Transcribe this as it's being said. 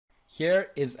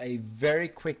Here is a very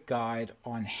quick guide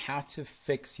on how to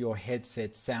fix your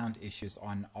headset sound issues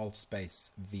on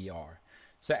AltspaceVR.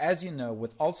 So as you know,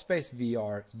 with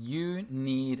AltspaceVR, you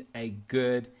need a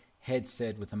good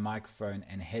headset with a microphone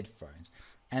and headphones.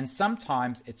 And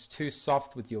sometimes it's too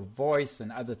soft with your voice and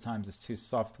other times it's too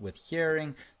soft with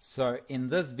hearing. So in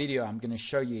this video, I'm going to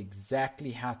show you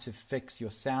exactly how to fix your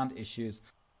sound issues.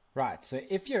 Right, so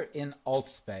if you're in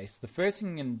Altspace, the first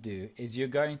thing you're going to do is you're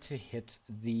going to hit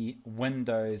the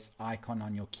Windows icon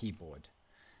on your keyboard.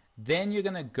 Then you're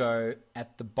going to go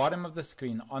at the bottom of the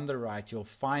screen on the right, you'll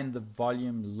find the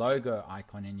volume logo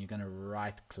icon and you're going to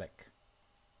right click.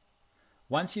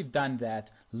 Once you've done that,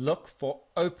 look for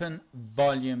Open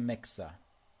Volume Mixer.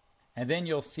 And then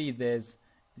you'll see there's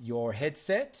your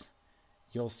headset,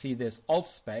 you'll see there's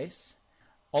Altspace.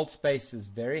 Altspace is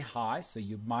very high, so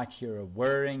you might hear a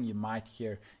whirring, you might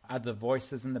hear other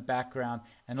voices in the background,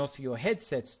 and also your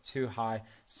headset's too high,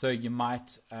 so you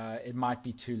might it might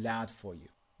be too loud for you.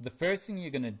 The first thing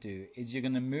you're going to do is you're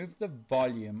going to move the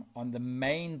volume on the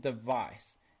main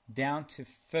device down to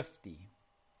 50.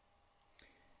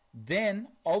 Then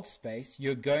Altspace,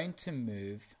 you're going to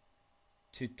move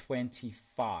to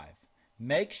 25.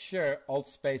 Make sure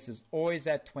Altspace is always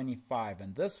at 25,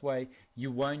 and this way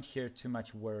you won't hear too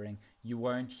much whirring, you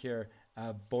won't hear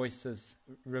voices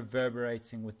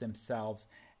reverberating with themselves,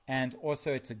 and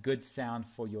also it's a good sound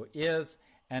for your ears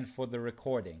and for the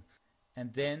recording.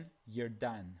 And then you're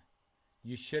done.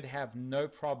 You should have no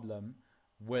problem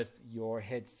with your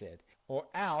headset, or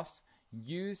else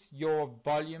use your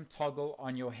volume toggle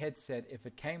on your headset if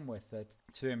it came with it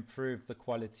to improve the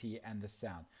quality and the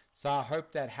sound. So I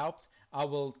hope that helped. I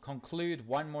will conclude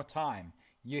one more time.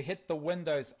 You hit the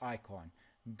Windows icon,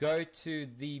 go to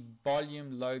the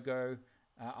volume logo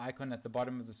icon at the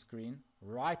bottom of the screen,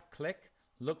 right click,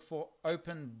 look for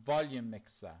Open Volume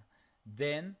Mixer,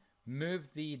 then move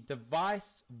the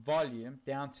device volume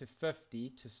down to 50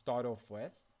 to start off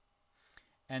with,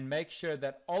 and make sure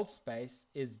that Altspace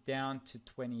is down to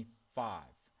 25.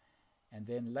 And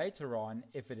then later on,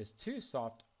 if it is too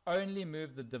soft, only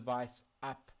move the device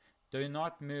up. Do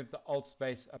not move the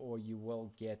Altspace up or you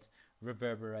will get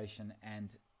reverberation. And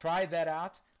try that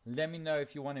out. Let me know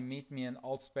if you want to meet me in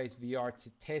AltspaceVR to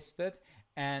test it.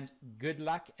 And good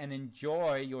luck and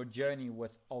enjoy your journey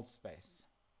with Altspace.